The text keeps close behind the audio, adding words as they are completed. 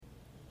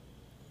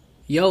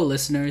Yo,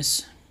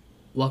 listeners!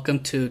 Welcome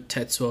to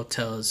Tetsuo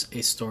Tells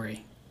a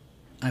Story.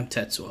 I'm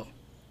Tetsuo.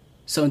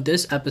 So, in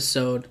this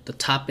episode, the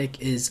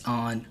topic is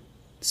on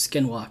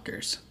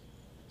skinwalkers.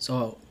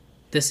 So,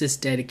 this is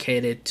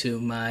dedicated to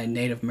my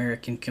Native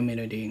American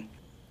community.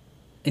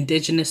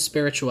 Indigenous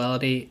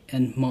spirituality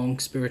and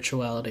Hmong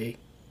spirituality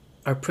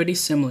are pretty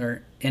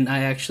similar, and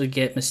I actually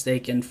get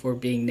mistaken for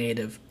being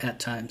native at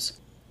times.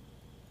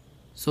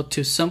 So,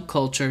 to some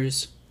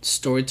cultures,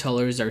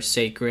 storytellers are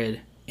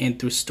sacred, and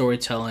through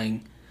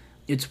storytelling,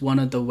 it's one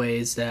of the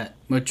ways that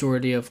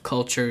majority of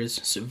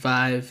cultures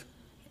survive.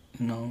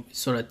 It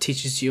sort of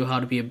teaches you how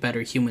to be a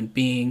better human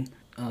being,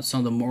 some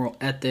of the moral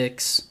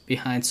ethics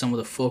behind some of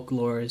the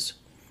folklores.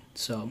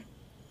 So,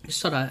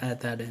 just thought I'd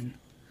add that in.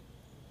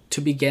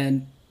 To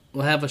begin,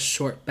 we'll have a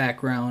short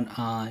background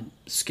on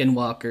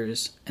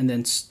skinwalkers and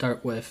then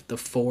start with the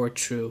 4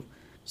 true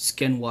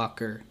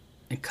skinwalker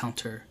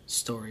encounter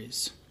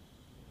stories.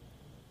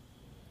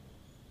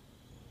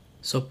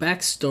 So,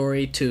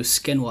 backstory to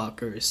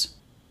skinwalkers.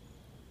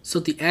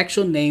 So, the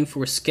actual name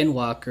for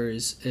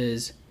skinwalkers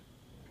is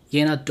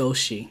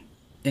Yenadoshi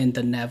in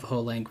the Navajo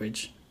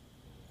language.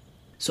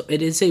 So,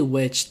 it is a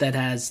witch that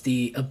has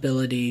the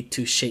ability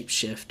to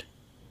shapeshift.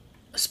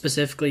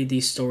 Specifically,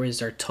 these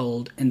stories are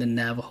told in the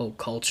Navajo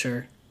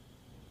culture.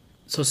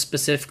 So,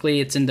 specifically,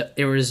 it's in the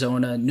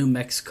Arizona, New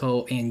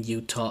Mexico, and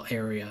Utah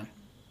area.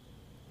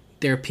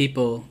 There are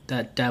people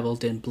that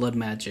dabbled in blood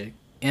magic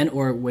and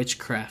or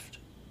witchcraft.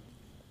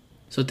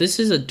 So this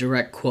is a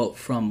direct quote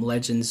from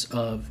Legends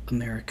of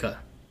America.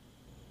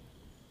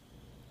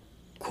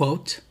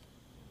 Quote,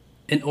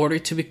 "In order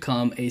to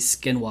become a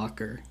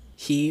skinwalker,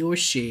 he or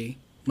she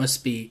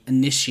must be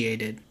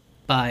initiated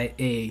by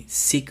a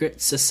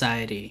secret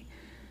society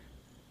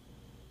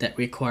that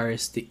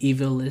requires the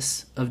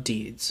evilest of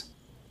deeds,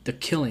 the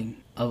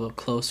killing of a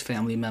close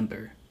family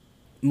member,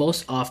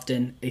 most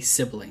often a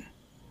sibling.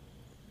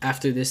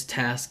 After this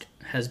task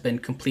has been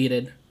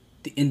completed,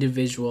 the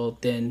individual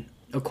then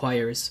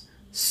acquires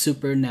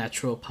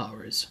supernatural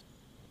powers,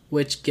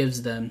 which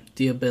gives them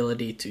the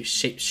ability to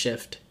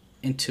shapeshift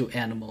into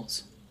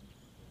animals.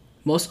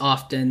 Most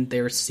often, they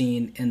are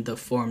seen in the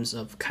forms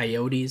of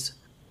coyotes,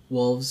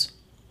 wolves,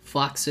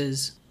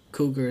 foxes,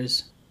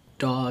 cougars,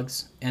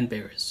 dogs, and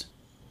bears.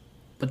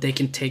 But they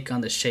can take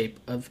on the shape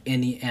of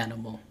any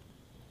animal.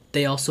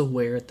 They also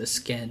wear the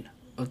skin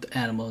of the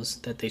animals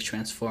that they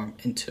transform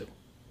into,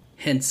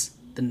 hence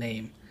the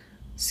name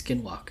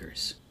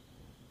skinwalkers.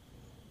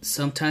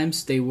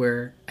 Sometimes they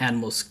wear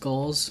animal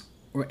skulls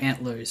or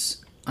antlers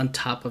on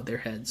top of their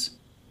heads,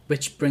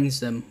 which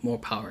brings them more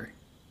power.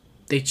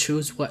 They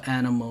choose what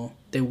animal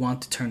they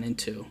want to turn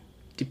into,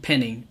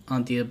 depending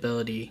on the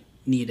ability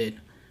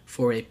needed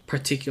for a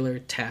particular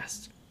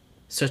task,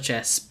 such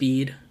as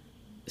speed,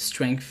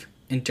 strength,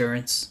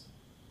 endurance,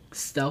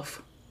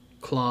 stealth,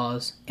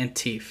 claws, and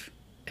teeth,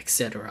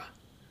 etc.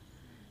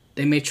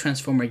 They may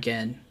transform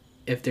again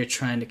if they're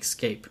trying to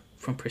escape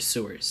from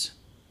pursuers."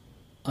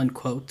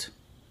 Unquote.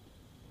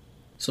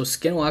 So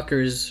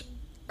skinwalkers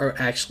are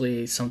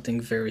actually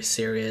something very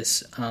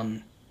serious.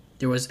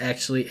 There was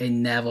actually a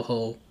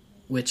Navajo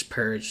witch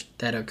purge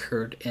that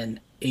occurred in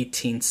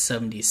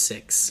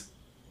 1876.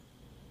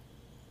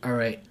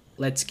 Alright,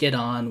 let's get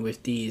on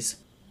with these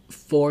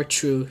 4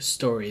 true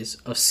stories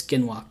of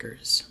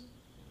skinwalkers.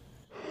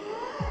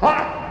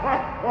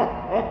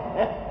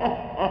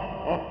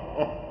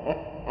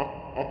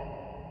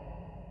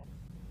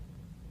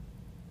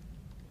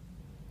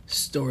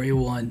 Story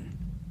 1.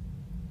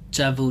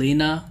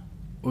 Javelina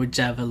or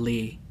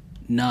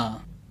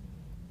Javelina.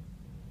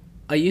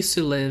 I used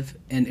to live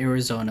in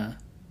Arizona,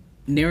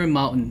 near a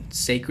mountain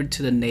sacred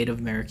to the Native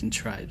American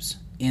tribes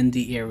in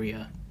the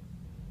area.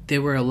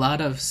 There were a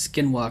lot of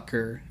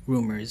skinwalker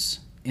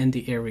rumors in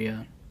the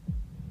area.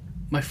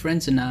 My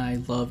friends and I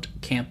loved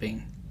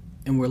camping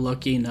and were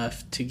lucky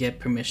enough to get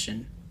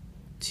permission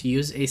to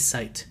use a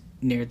site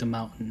near the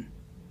mountain,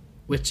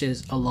 which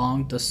is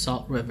along the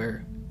Salt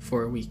River,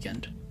 for a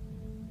weekend.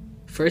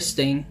 First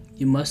thing,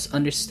 you must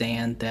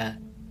understand that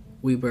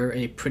we were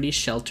a pretty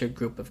sheltered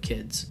group of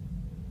kids.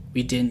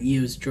 We didn't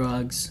use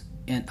drugs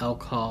and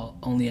alcohol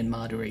only in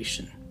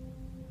moderation.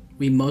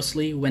 We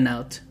mostly went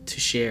out to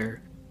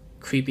share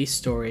creepy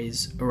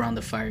stories around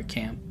the fire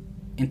camp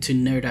and to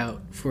nerd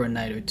out for a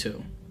night or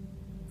two.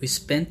 We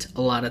spent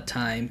a lot of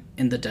time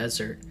in the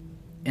desert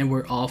and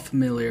were all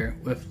familiar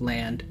with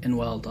land and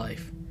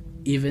wildlife,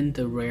 even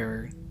the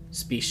rarer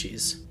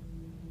species.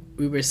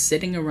 We were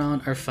sitting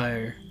around our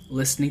fire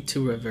listening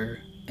to river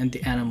and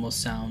the animal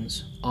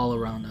sounds all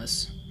around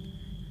us.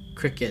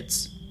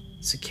 Crickets,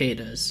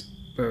 cicadas,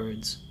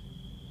 birds.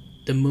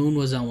 The moon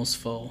was almost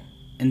full,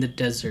 and the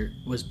desert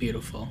was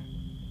beautiful.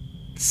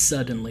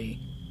 Suddenly,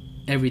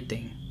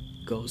 everything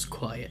goes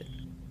quiet.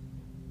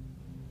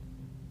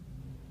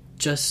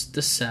 Just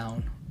the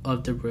sound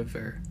of the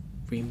river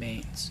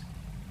remains,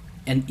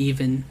 and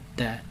even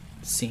that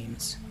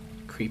seems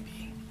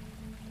creepy.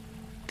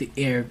 The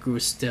air grew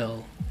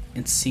still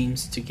and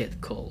seems to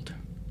get cold.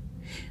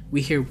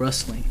 We hear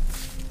rustling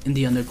in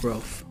the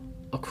undergrowth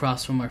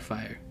across from our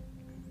fire,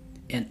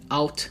 and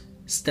out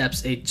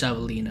steps a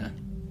javelina.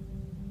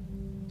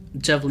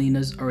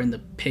 Javelinas are in the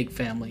pig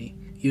family,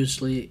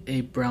 usually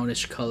a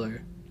brownish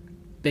color.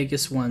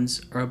 Biggest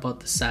ones are about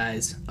the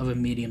size of a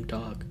medium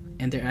dog,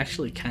 and they're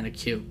actually kind of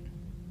cute.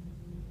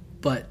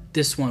 But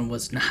this one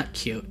was not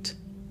cute.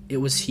 It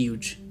was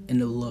huge in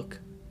the look,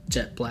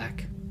 jet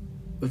black,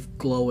 with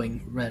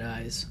glowing red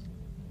eyes.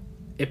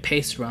 It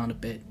paced around a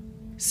bit,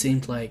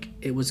 seemed like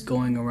it was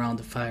going around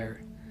the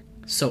fire,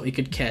 so it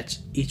could catch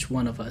each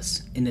one of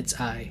us in its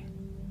eye.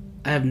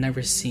 I have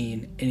never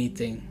seen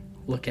anything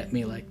look at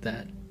me like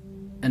that,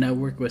 and I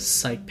work with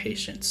psych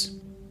patients.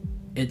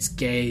 Its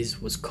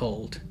gaze was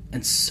cold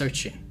and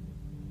searching,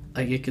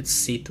 like it could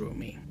see through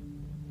me.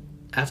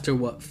 After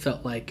what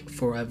felt like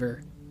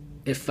forever,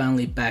 it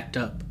finally backed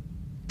up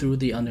through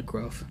the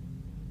undergrowth.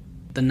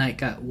 The night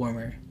got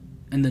warmer,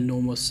 and the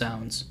normal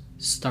sounds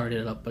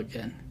started up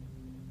again.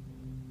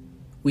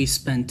 We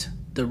spent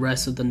the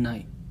rest of the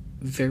night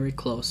very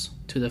close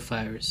to the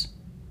fires,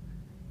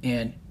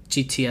 and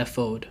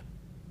GTFO'd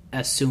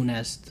as soon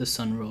as the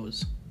sun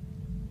rose.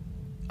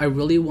 I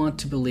really want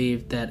to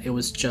believe that it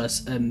was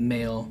just a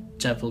male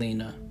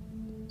javelina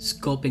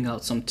scoping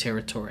out some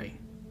territory,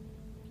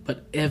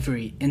 but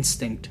every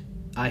instinct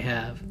I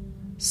have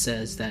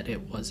says that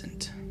it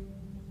wasn't.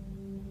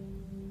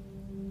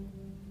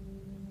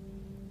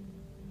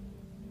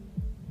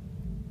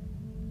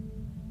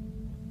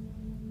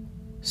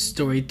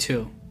 Story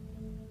 2.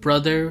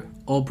 Brother,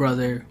 oh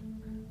brother,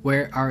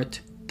 where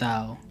art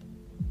thou?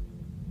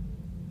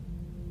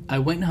 I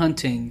went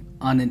hunting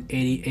on an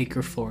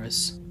 80-acre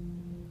forest.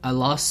 I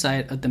lost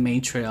sight of the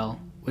main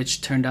trail,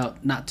 which turned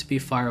out not to be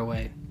far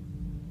away.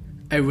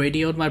 I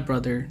radioed my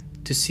brother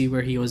to see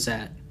where he was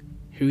at.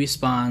 He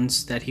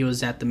responds that he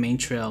was at the main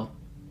trail,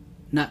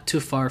 not too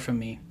far from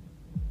me.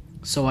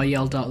 So I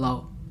yelled out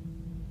loud,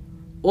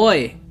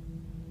 "Oi,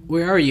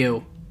 where are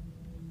you?"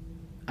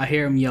 I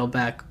hear him yell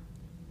back,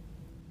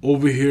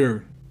 "Over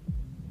here."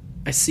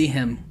 I see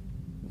him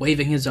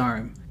waving his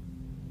arm,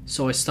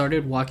 so I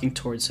started walking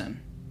towards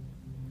him.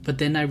 But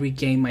then I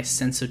regained my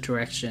sense of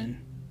direction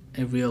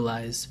and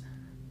realized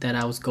that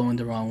I was going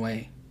the wrong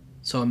way.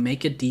 So I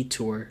make a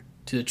detour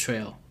to the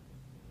trail,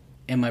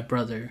 and my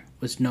brother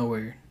was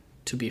nowhere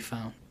to be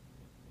found.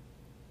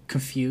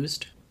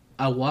 Confused,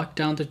 I walked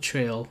down the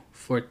trail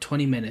for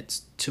 20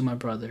 minutes to my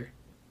brother,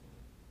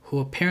 who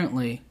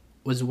apparently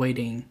was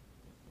waiting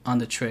on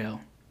the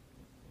trail.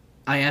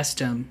 I asked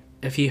him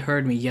if he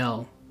heard me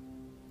yell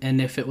and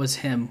if it was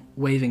him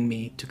waving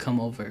me to come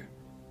over.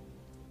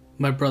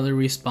 My brother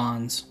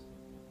responds,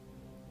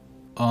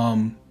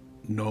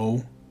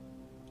 No.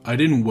 I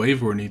didn't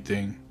wave or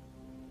anything.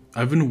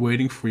 I've been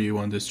waiting for you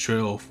on this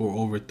trail for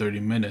over 30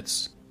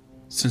 minutes.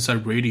 Since I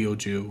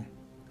radioed you,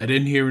 I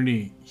didn't hear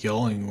any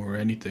yelling or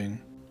anything.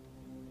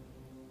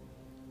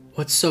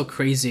 What's so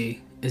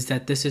crazy is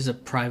that this is a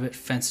private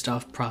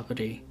fenced-off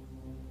property,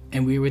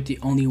 and we were the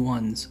only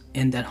ones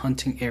in that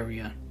hunting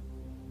area.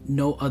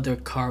 No other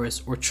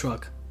cars or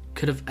truck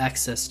could have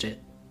accessed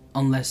it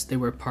unless they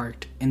were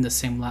parked in the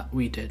same lot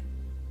we did.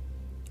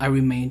 I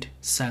remained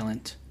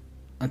silent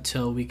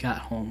until we got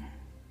home.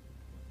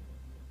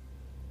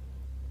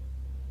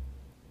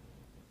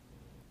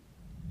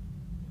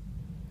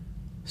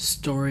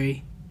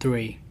 Story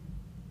 3.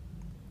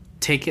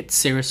 Take it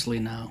seriously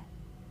now.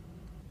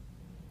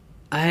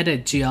 I had a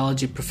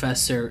geology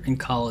professor in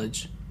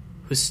college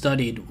who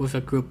studied with a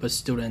group of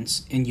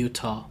students in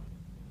Utah,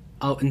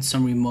 out in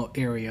some remote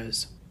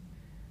areas.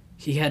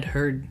 He had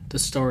heard the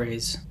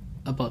stories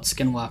about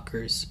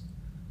skinwalkers,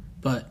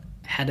 but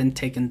hadn't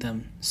taken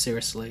them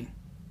seriously.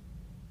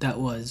 That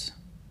was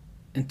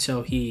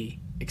until he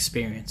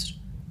experienced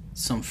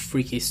some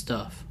freaky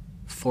stuff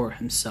for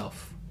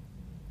himself.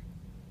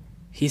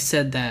 He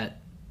said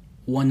that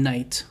one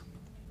night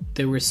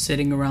they were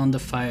sitting around the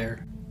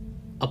fire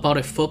about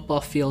a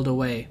football field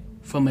away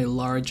from a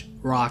large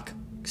rock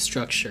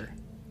structure.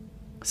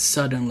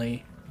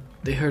 Suddenly,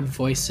 they heard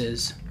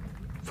voices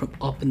from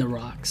up in the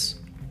rocks,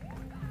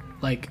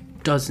 like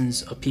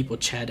dozens of people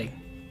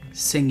chatting,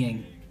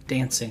 singing,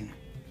 dancing.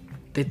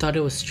 They thought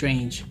it was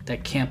strange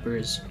that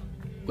campers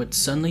would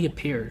suddenly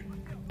appear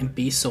and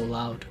be so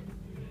loud.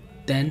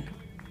 Then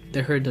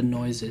they heard the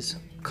noises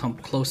come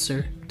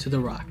closer to the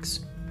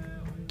rocks,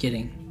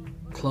 getting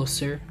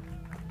closer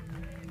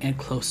and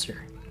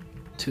closer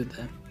to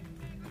them.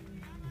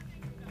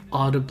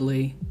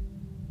 Audibly,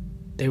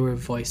 they were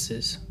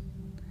voices.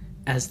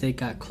 As they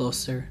got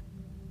closer,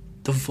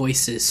 the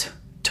voices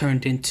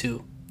turned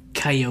into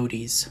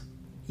coyotes,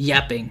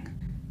 yapping.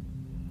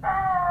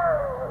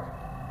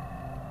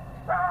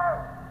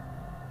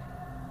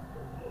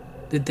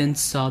 They then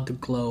saw the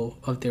glow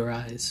of their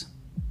eyes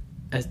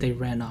as they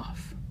ran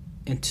off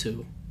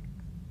into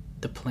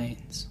the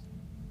plains.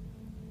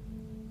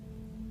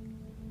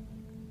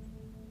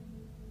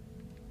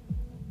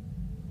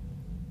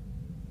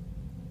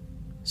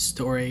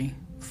 Story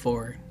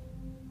 4.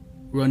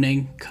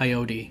 Running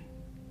Coyote.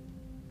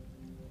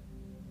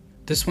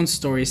 This one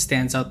story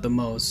stands out the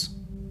most.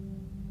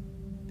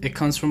 It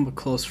comes from a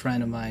close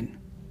friend of mine.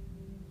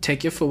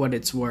 Take it for what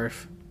it's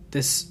worth.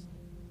 This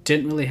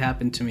didn't really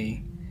happen to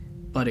me,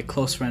 but a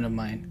close friend of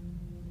mine.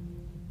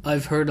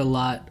 I've heard a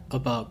lot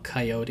about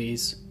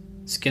coyotes,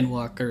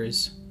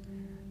 skinwalkers,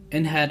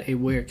 and had a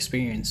weird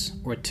experience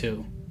or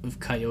two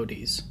with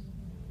coyotes.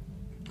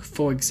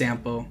 For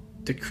example,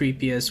 the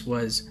creepiest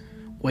was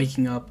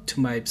waking up to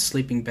my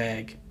sleeping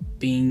bag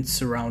being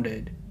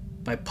surrounded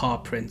by paw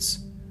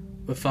prints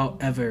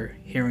without ever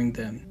hearing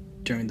them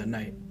during the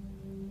night.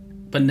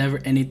 But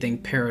never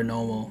anything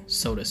paranormal,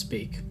 so to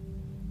speak.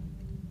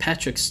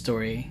 Patrick's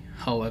story,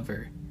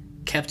 however,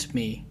 kept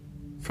me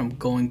from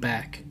going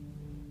back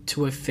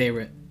to a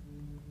favorite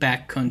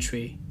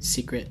backcountry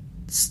secret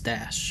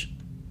stash.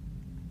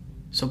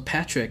 So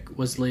Patrick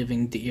was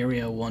leaving the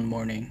area one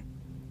morning.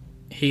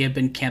 He had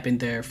been camping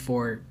there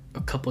for a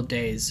couple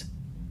days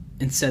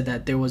and said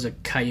that there was a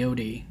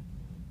coyote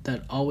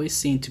that always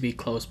seemed to be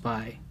close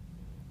by.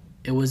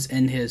 It was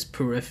in his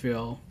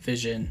peripheral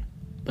vision,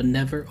 but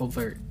never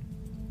overt.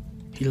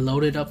 He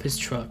loaded up his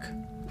truck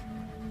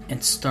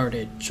and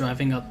started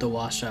driving up the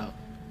washout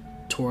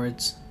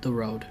towards the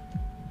road.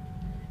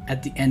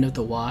 At the end of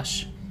the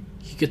wash,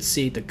 he could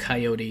see the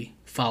coyote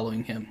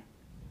following him.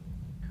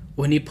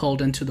 When he pulled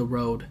into the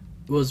road,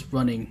 it was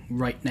running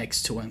right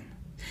next to him.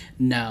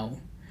 Now,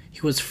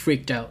 he was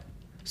freaked out,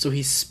 so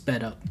he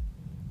sped up.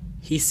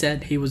 He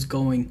said he was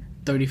going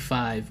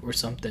 35 or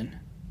something,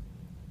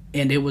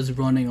 and it was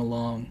running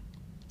along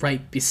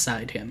right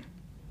beside him.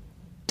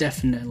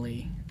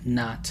 Definitely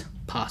not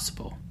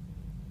possible.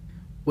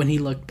 When he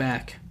looked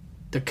back,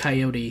 the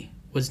coyote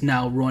was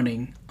now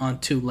running on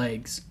two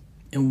legs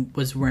and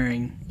was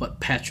wearing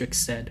what Patrick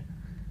said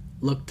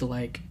looked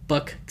like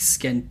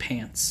buckskin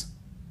pants.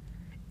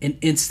 An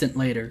instant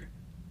later,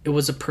 it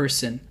was a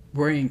person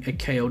wearing a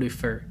coyote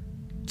fur,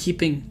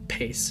 keeping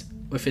pace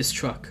with his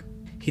truck.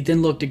 He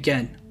then looked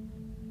again,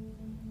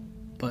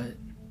 but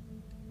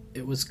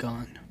it was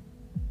gone.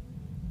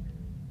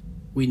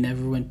 We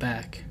never went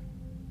back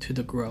to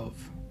the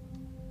Grove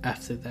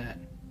after that.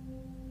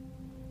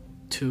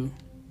 Too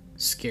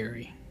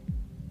scary.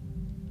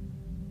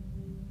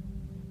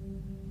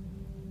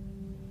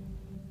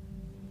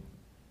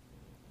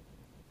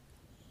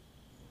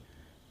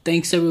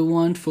 Thanks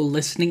everyone for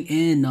listening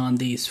in on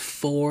these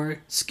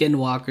 4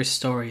 Skinwalker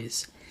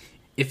stories.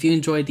 If you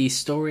enjoyed these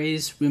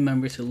stories,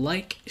 remember to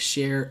like,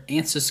 share,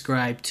 and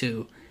subscribe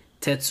to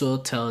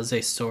Tetsuo Tells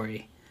a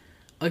Story.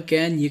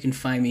 Again, you can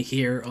find me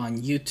here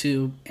on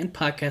YouTube and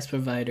podcast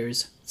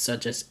providers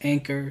such as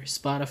Anchor,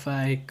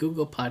 Spotify,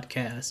 Google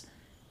Podcasts,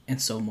 and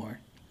so more.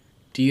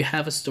 Do you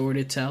have a story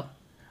to tell?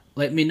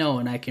 Let me know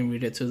and I can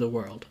read it to the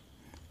world.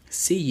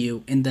 See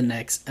you in the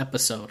next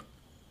episode.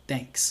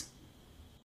 Thanks.